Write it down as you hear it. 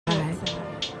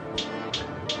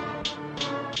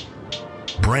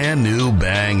brand new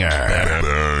banger.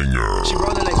 She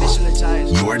rolling like mission and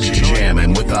tires. You're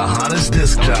jamming with the hottest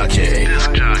disc jockey.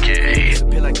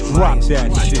 Drop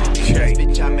that shit, K.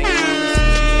 Bitch, I make promises.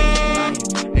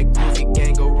 Hey, goofy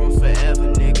gang go run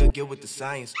forever, nigga. Get with the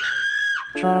science.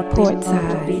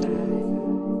 Portside.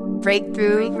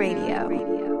 Breakthrough Radio.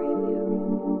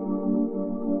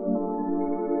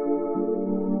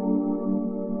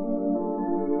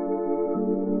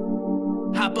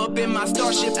 Hop up in my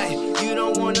starship, ayy. You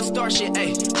don't wanna start shit,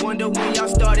 ayy. Wonder when y'all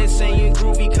started saying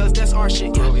groovy, cause that's our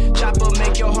shit, yeah. Chopper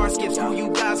make your heart skip. Screw you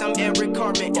guys, I'm Eric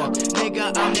Cartman, yeah.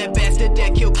 Nigga, I'm that bastard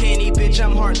that kill Kenny, bitch,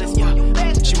 I'm heartless, yeah.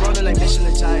 She rolling like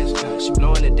Michelin tires, yeah. She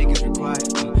blowing the dick is required,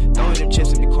 yeah. Throwing them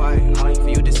chips and be quiet, honey, for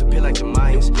you disappear like the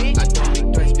Mayans. I don't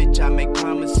make threats, bitch, I make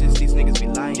promises, these niggas be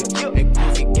lying. Hey,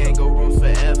 goofy gang go run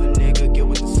forever, nigga, get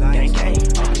with the science.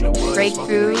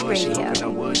 Breakthrough Radio. She hoping I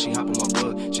was, she hopping my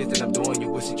bug. Shit that I'm doing, you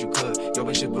wish that you could. Yo,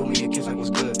 bitch, blew me a kiss like what's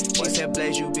good. She said,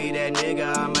 Blaze, you be that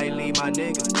nigga, I might leave my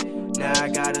nigga. Now I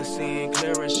gotta see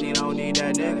clearer, she don't need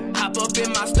that nigga. Hop up in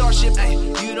my starship,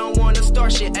 ayy. You don't wanna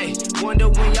start shit, ayy. Wonder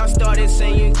when y'all started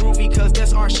saying groovy, cause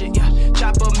that's our shit, yeah.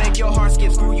 Chopper make your heart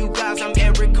skip. Screw you guys, I'm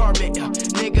Eric Cartman, yeah.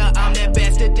 Nigga, I'm that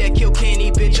bastard that kill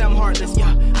Kenny, bitch, I'm heartless,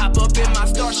 yeah. Hop up in my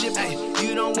starship, ayy.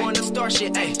 You don't wanna start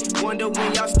shit, ayy. Wonder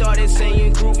when y'all started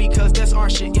saying groovy, cause that's our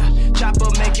shit, yeah.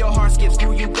 Chopper make your heart skip.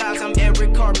 Screw you guys, I'm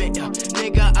Eric Cartman, yeah.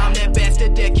 Nigga, I'm that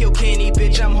bastard that kill Kenny,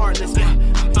 bitch, I'm heartless, yeah.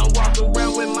 I walk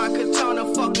around with my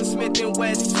katana, fucking Smith and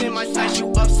Wesson. My size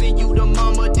you up, send you the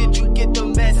mama, did you get the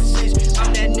message?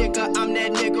 I'm that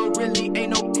nigga, really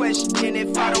ain't no question.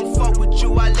 If I don't fuck with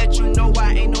you, I let you know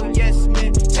I ain't no yes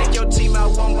man. Take your team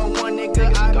out one by one,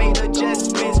 nigga, I made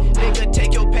adjustments. Nigga,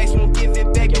 take your packs, won't give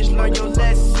it back, just learn your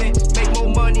lesson. Make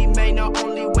more money, man, the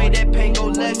only way that pain go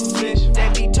lessen. They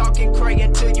be talking cray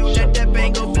until you let that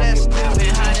bang go bless them.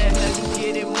 Man, how the hell you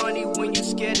getting money when you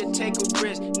scared to take a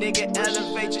risk? Nigga,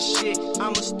 elevate your shit,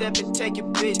 I'ma step and take your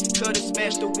bitch. Could've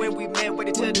smashed the when we met,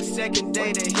 waited till the second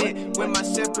day to hit. Went my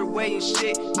separate way and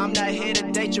shit, I'm not here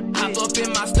to date your bitch. Hop up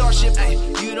in my starship, ayy.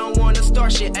 You don't wanna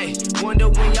start shit, ayy. Wonder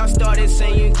when y'all started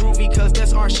saying groovy, cause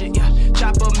that's our shit, yeah.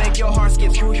 Chopper make your heart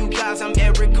skip. Screw you guys, I'm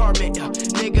Eric Cartman, yeah.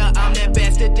 Nigga, I'm that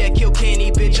bastard that kill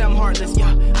Kenny, bitch, I'm heartless,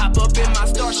 yeah. Hop up in my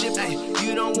starship, ayy.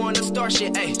 You don't wanna start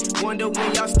shit, ayy. Wonder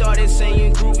when y'all started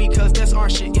saying groovy, cause that's our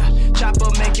shit, yeah.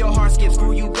 Chopper make your heart skip.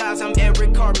 Screw you guys, I'm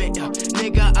Eric Cartman, yeah.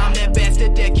 Nigga, I'm that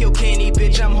bastard that kill Kenny,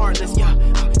 bitch, I'm heartless, yeah.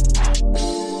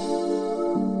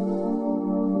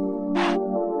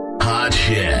 Hot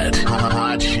shit.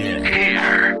 Hot shit.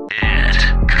 Here it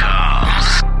comes.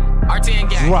 RTN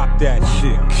gang. Drop that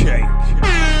shit, K.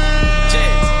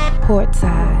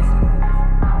 Portside.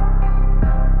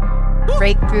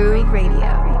 Breakthrough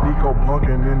Radio. Nico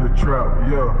bunking in the trap,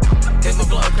 yeah. Hit my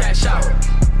blood, cash out.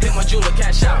 Hit my jeweler,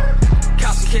 cash out.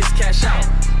 Count some kids, cash out.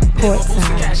 Hit my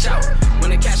booster, cash out.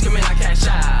 When the cash come in, I cash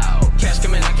out. Cash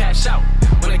come in, I cash out.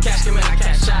 When the cash come in, I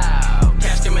cash out.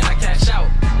 Cash come in, I cash out.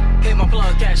 Hit my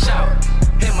plug, cash out.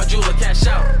 Hit my jeweler, cash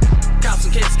out. Count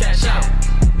some kids, cash out.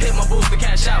 Hit my booster,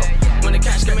 cash out. When the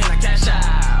cash come in, I cash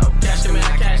out. Cash come in,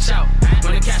 I cash out.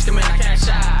 When the cash come in, I cash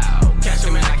out. Cash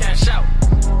come in, I cash out.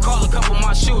 Call a couple of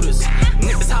my shooters.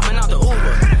 Niggas hopping out the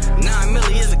Uber. 9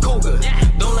 milli is a cougar.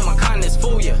 Don't let my kindness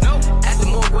fool ya. At the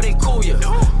morgue where they cool ya.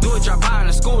 Do a drive by on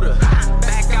a scooter.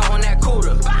 Back out on that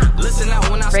cooler. Listen out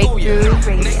when I school ya.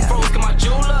 Next froze got my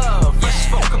jeweler.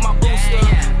 Fresh phone got my booster.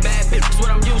 Bad bitch is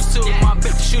what I'm used to. My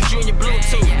bitch shoot you in your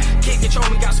Bluetooth. Can't control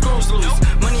me, got screws loose.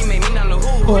 Money made me not know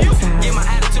who. Get my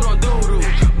attitude on doo-doo.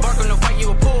 Bark on the fight,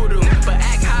 you a poodoo. But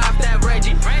act high off that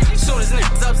Reggie. Soon as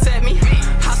niggas upset me.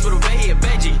 Hospital bed, he a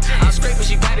veggie. I'm scraping,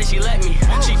 she bad and she let me.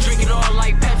 She drink it all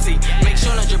like Pepsi. Make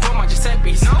sure not you broke my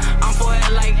Giuseppe's. I'm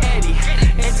forehead like Eddie.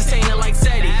 Entertainer like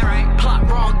Seti. Plot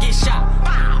wrong, get shot.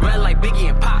 Red like Biggie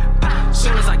and Pop.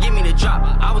 Soon as I get me the drop,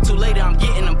 I was too late, I'm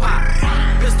getting them pop.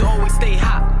 Pistol always stay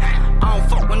hot. I don't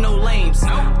fuck with no lames. I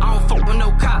don't fuck with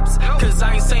no cops. Cause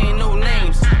I ain't saying no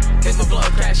names. Hit my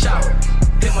blood, cash out.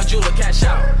 Hit my jeweler, cash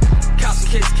out. Count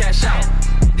some kids, cash out.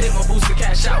 Hit my booster,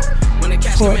 cash out. When the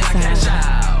cash come in, I cash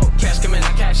out. Cash come in,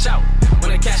 I cash out.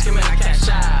 When the cash come in, I cash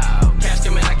out. Cash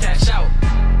come in, I cash out.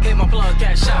 Hit my plug,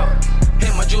 cash out.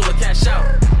 Hit my jeweler, cash out.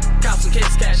 Count some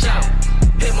kids, cash out.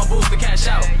 Hit my booster, cash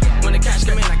out. When the cash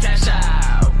come in, I cash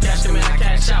out. Cash come in, I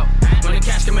cash out. When the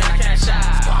cash come in, I cash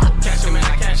out. Cash come in,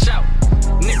 I cash out.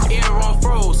 Nigga ear on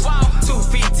froze. 2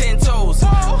 feet, 10 toes.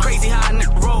 Crazy how I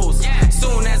nigga rolls.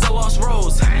 Soon as I lost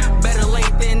Rose. Better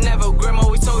late than never. Grandma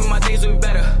always told me my days would be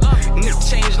better. Nigga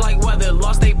change like weather.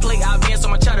 Lost they plate, I advance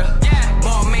on my cheddar.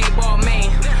 Ball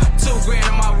main. 2 grand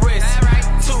on my wrist.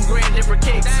 2 grand different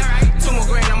kicks. 2 more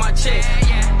grand on my chick.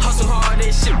 Hustle hard,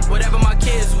 this shit Whatever my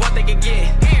kids want, they can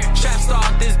get. Trap star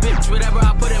off this bitch. Whatever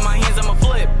I put in my hands, I'ma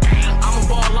flip.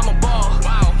 I'm a ball.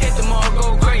 Hit them all,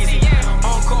 go crazy.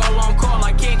 On call,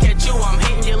 I can't catch you, I'm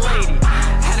hitting your lady.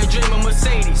 Had a dream of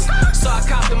Mercedes, so I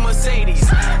copped the Mercedes.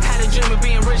 Had a dream of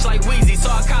being rich like Weezy, so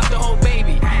I copped the whole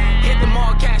baby. Hit them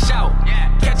all, cash out.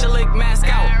 Catch a lick, mask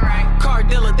out. Car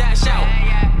dealer, dash out.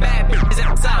 Bad bitches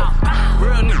out.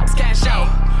 Real niggas, cash out.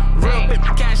 Real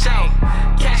bitch, cash out.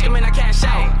 Cash come in, I cash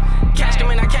out. Cash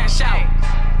come in, I cash out.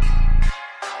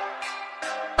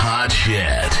 Hot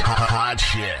shit.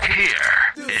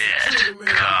 Here it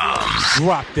comes.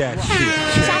 Drop that shit.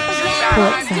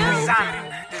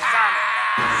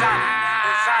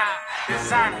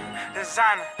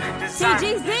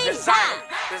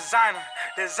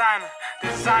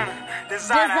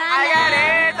 Designer. I got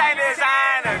everything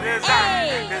designer. I got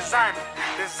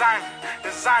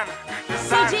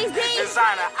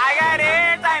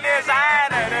everything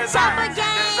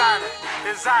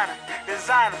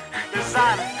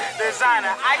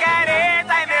designer. I got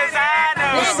everything designer.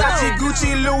 Versace,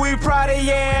 Gucci, Louis, Prada,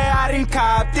 yeah, I done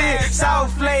copped it.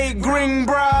 South Lake, green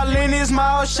bra, Lenny's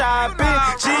mall shopping.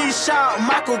 G-Shock,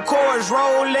 Michael Kors,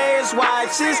 Rolex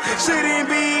watches. Shouldn't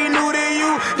be new to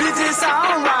you, bitches,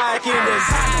 I'm rocking.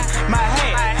 Designer, my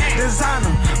hat,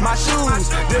 designer, my shoes,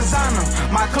 designer,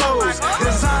 my clothes,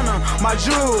 designer, my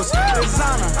jewels,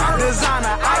 designer,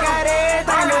 I got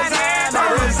everything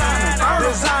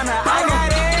designer, I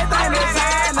got everything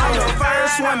designer. I'm the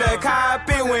first one to cop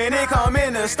it when it come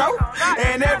in the store.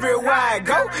 And everywhere I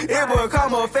go, it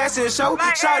become a fashion show.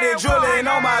 Shawty drooling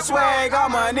on my swag,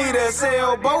 I'ma need a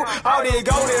sailboat. All these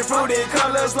golden fruity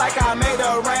colors like I made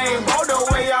a rainbow. The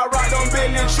way I rock them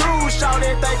Billy True,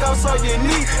 shawty think I'm so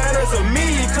unique. There's a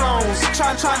million clones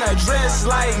tryna dress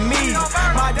like me.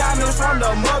 My diamonds from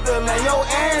the motherland, your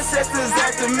ancestors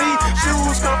after me.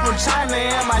 Shoes come from China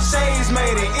and my shades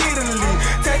made in Italy.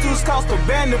 Tattoos cost a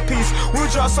band a piece. We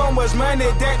draw so much money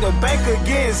that the banker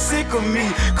getting sick of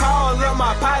me. Call up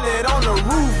my pilot on the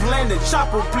roof, land the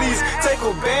chopper please. Take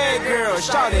a bad girl,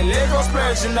 shawty, let go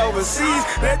splurging overseas.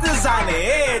 Let designer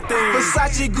everything.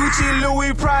 Versace, Gucci,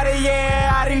 Louis, Prada,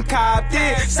 yeah, I done copped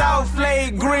it. South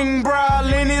Lake, green bra,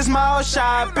 Lenny's mall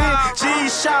shopping.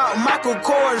 G-Shock, Michael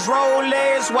Kors,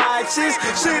 Rolex watches.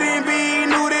 Shouldn't be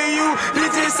new to you,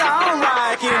 bitches, I'm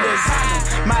rocking.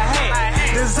 Designer, my hat,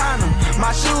 designer,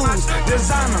 my shoes,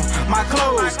 designer, my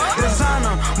clothes,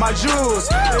 designer, my jewels,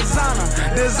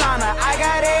 designer, I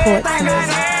got everything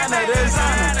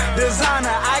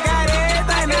designer, I got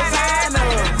everything designer.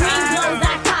 Green clothes, I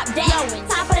cop that.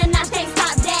 Top of the notch, can't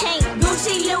stop that.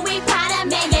 Gucci, Louis, Prada,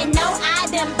 man, you know I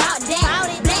done bought that.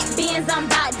 Black Benz, I'm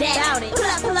bout that.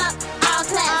 Pull up, all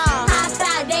class. High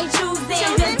five, they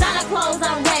choosing. Designer clothes,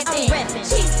 I'm repping.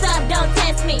 Cheap stuff, don't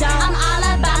test me. I'm all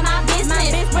about my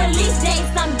business. Release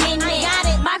dates, I'm getting it.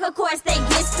 Michael Kors, they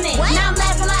glistening. Now I'm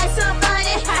laughing like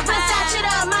somebody. Versace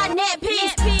up my neck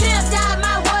piece. Flipped out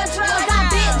my wardrobe. Got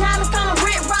big diamonds, come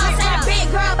Rick Ross. Ain't a big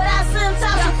girl, but I swim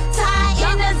talking. Tie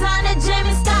in designer,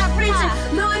 Jimmy Scott preaching.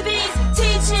 Louis V's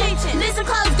teaching. Listen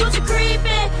close, Gucci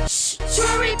creeping. Shh,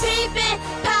 jewelry peeping.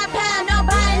 Pow,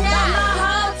 nobody now. My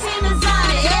whole team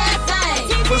designer,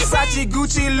 everything. Versace,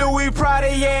 Gucci, Louis,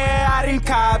 Prada, yeah, I done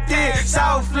copped it.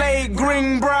 South Lake,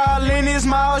 green bra, Lenny's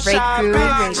mall shopping.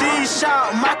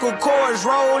 G-Shock, Michael Kors,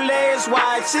 Rolex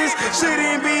watches.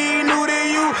 Shouldn't be new to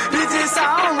you, bitches,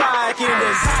 I'm rocking.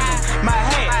 Designer, my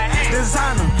hat,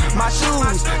 designer, my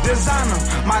shoes, designer,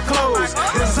 my clothes,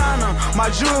 designer, my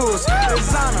jewels,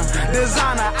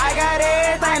 designer, I got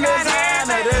everything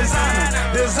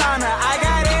designer, I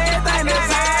got everything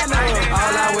designer.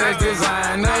 All I wear is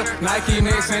designer, Nike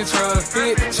mix and truck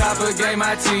fit. Chopper gave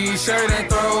my t-shirt and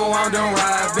throw on them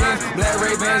Robins. Black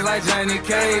Ray-Bans like Johnny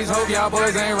Cage, hope y'all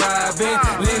boys ain't robbing.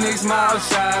 Linux mouth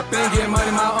shopping, get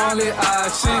money my only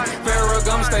option. Farrah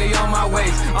gum stay on my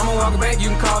waist, I'ma walk back, you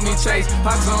can call me Chase.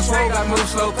 Pockets on swole, I move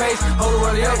slow pace. Hold the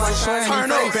world up like shine.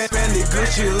 Turn up, Fendi,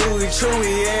 Gucci, Louis,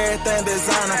 Chewy, everything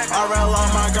designer. RL on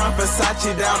my gun,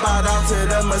 Versace down, bow down to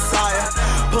the Messiah.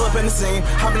 Pull up in the scene,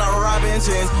 hopping on Robin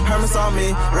jeans. Hermes on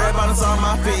me, red bottoms on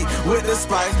my feet. With the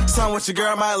spike, son with your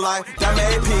girl might like. Diamond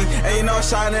AP, ain't no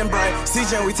shining bright.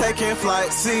 CJ, we taking flight.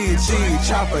 CG,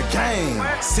 chopper gang.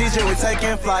 CJ, we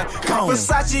taking flight. Come.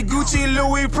 Versace, Gucci,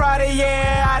 Louis, Prada,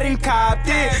 yeah, I done copped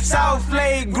it. South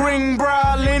Lake, green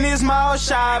bra, Lenny's mall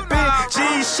shopping.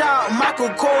 G-Shock, Michael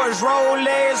Kors,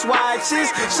 Rolex watches.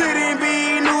 Shouldn't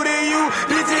be new to you,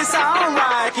 bitches, I'm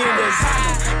rocking.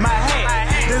 Designer, my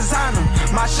hat, designer,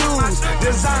 my shoes,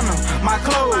 designer, my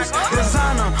clothes,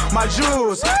 designer, my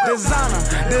jewels,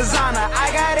 designer,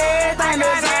 I got everything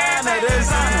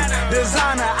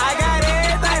designer, I got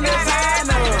everything designer.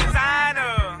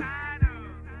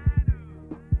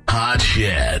 Hot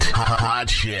shit. Hot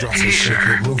shit. Drop it, shake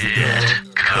it, move it, girl.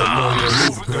 Come on and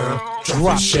move it, girl.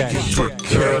 Drop it, shake it, twerk it,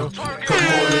 girl. Come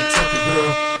on and twerk it,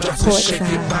 girl. Drop it, shake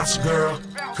it, bounce it, girl.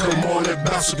 Come on and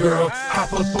bounce it, girl.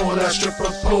 Hop up on that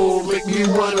stripper pole, make me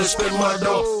wanna spend my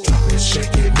dough. Drop it,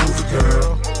 shake it, move it,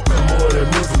 girl. Come on and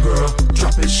move it, girl.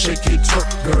 Drop it, shake it, twerk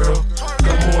it, girl.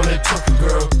 Come on and twerk it,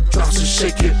 girl. Drop it,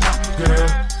 shake it, pop it, girl.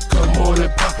 Come on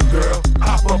and pop it, girl.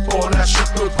 Hop up on that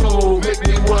stripper pole, make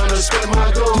me wanna spend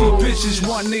my dough. These bitches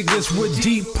want niggas with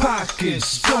deep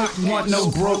pockets. Don't want no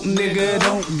broke nigga,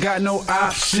 don't got no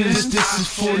options. This is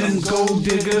for them gold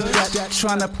diggers that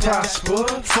tryna prosper.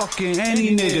 Fucking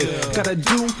any nigga, gotta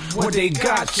do what they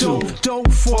got to.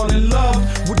 Don't fall in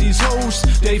love with these hoes,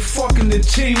 they fucking the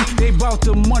team. They bout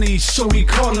the money, so we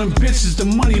call them bitches the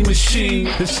money machine.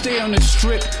 To stay on the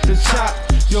strip, the top,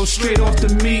 yo, straight off the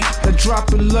meat. I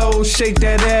drop it low, shake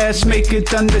that ass, make it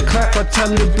thunderclap. I tell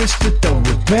the bitch to throw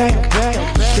it back,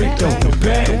 straight throw it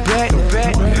back.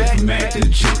 If Mac the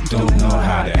chick don't know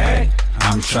how to act,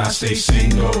 I'm trying to stay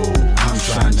single, I'm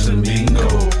trying to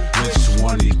mingle. Which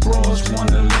one of these bros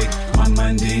wanna lick my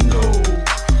mandingo?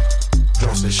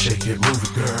 Drop it, shake it, move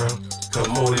it, girl.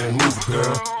 Come on and move it,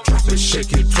 girl. Drop it,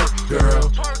 shake it, twerk it, girl.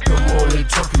 Come on and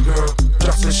twerk it, girl.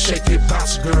 Drop it, shake it,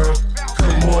 bounce it, girl.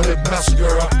 Come on and bounce it,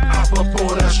 girl. Hop up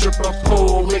on that stripper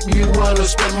pole, make me wanna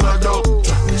spend my dough.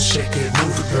 Drop it, shake it,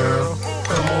 move it, girl.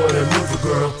 Come on and move it,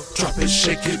 girl. Drop it,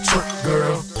 shake it, twerk it,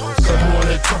 girl. Come on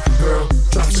and twerk it, girl.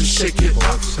 Drop it, shake it,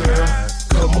 bounce it, girl.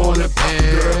 Come on and pop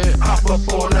it, girl. Hop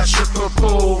up on that stripper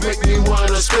pole, make me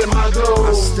wanna spend my dough.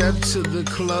 I step to the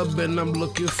club and I'm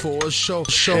looking for a show.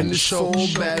 And it's 4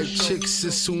 bad chicks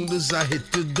as soon as I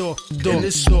hit the door. And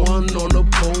it's one on a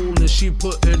pole and she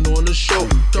putting on a show.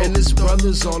 And it's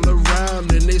brothers all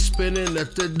around and they spinning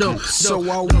at the door. So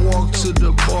I walk to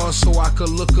the bar so I could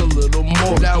look a little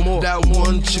more. That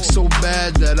one chick so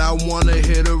bad that I wanna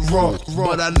hit her raw.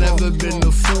 But I never been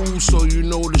a fool, so you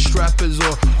know the strap is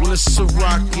on. When it's a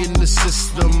rock in the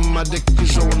system, my dick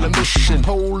is on a mission.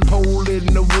 Hole in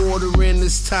the water and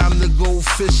it's time to go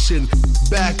fishing.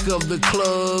 Back of the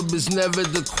club is never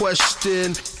the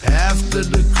question. After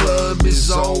the club is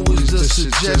always the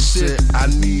suggestion. I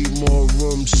need more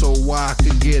room so I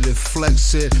can get it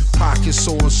flexing. Pockets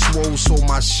on swole so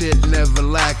my shit never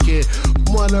lacking.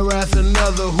 One after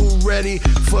another who ready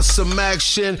for some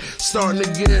action. Starting to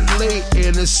get late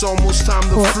and it's almost time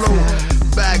to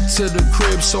float. Back to the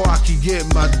crib so I can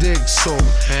get my dick soaked.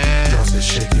 Drop it,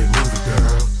 shake it, move it,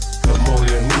 girl. Come on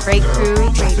and move it,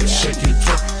 girl. Drop it, shake it,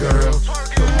 twerk it, girl.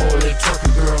 Come on and twerk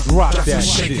it, girl. Rock Drop that it,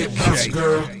 shake shit, it, bounce it,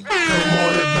 girl. Come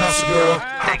on and bounce it, girl.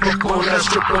 Hop up on that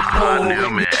stripper pole. New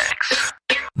mix.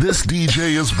 This DJ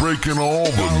is breaking all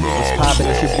the laws. Poppin',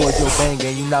 it's your boy Joe Bang,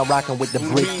 and you now rocking with the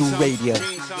Breakthrough Radio.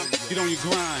 Get on your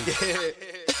grind.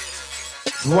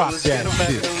 Drop that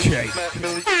shit, K.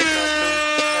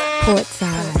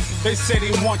 Portside. They say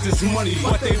they want this money,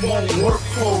 but they won't work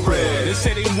for it. They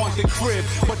say they want the crib,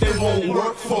 but they won't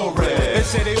work for it. They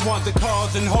say they want the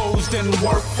cars and hoes, then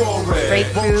work for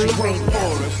it. Breakthrough Won't you work Radio.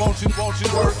 for it? Won't you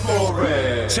work for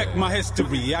it? Check my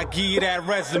history, I give you that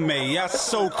resume. I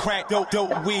sold crack, dope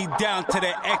weed down to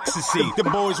the ecstasy. The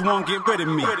boys won't get rid of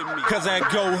me, cause I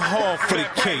go hard for the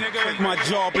cake. My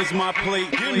job is my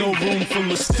plate, no room for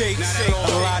mistakes.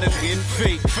 A lot of getting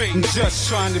fake, I'm just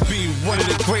trying to be one of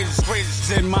the greatest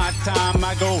in my time.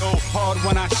 I go hard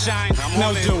when I shine,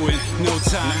 no doing, no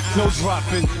time, no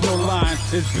dropping, no line.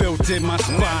 It's built in my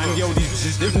spine. Yo, these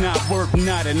just if not worth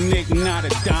not a nick, not a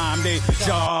dime. They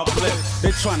jobless,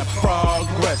 they trying to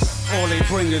progress. All they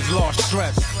bring is lost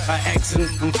stress. I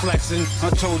Xing, I'm flexing. I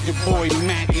told your boy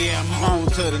Matt, yeah, I'm on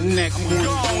to the next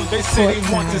one. They say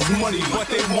they want this money, but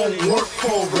they won't work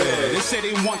for it. They say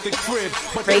they want the crib,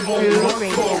 but they won't work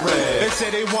for it. They say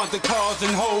they want the cars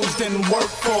and hoes, then work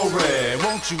for it.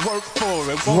 Won't you work for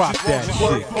it? Won't you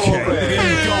work for it?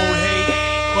 Then don't hate.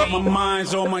 But my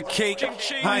mind's on my cake.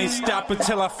 I ain't stopping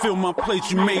till I fill my plate.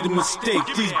 You made a mistake.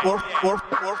 These work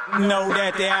know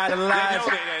that they're out of life.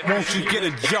 Won't you get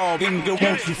a job? And go,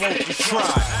 won't you try?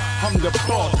 I'm the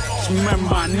boss. Remember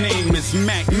my name is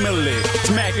Mac Miller.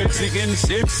 Smack a chicken,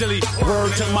 sip silly.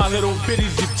 Word to my little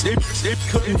bitties. You tip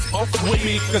couldn't fuck with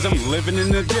me, cause I'm living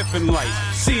in a different light.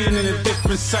 Seeing in a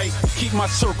different sight. Keep my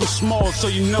circle small so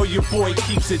you know your boy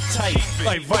keeps it tight.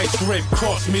 Like Vice Grip,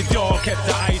 cross me dog, kept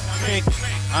the ice pick.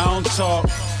 I don't talk,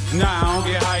 nah, I don't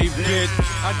get hype, bitch.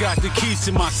 I got the keys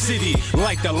to my city,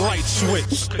 like the light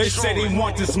switch. They say they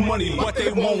want this money, but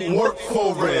they won't work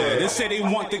for it. They say they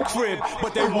want the crib,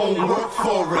 but they won't work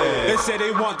for it. They say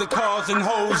they want the cars and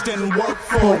hoes, then work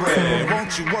for it.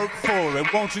 Won't you work for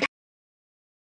it? Won't you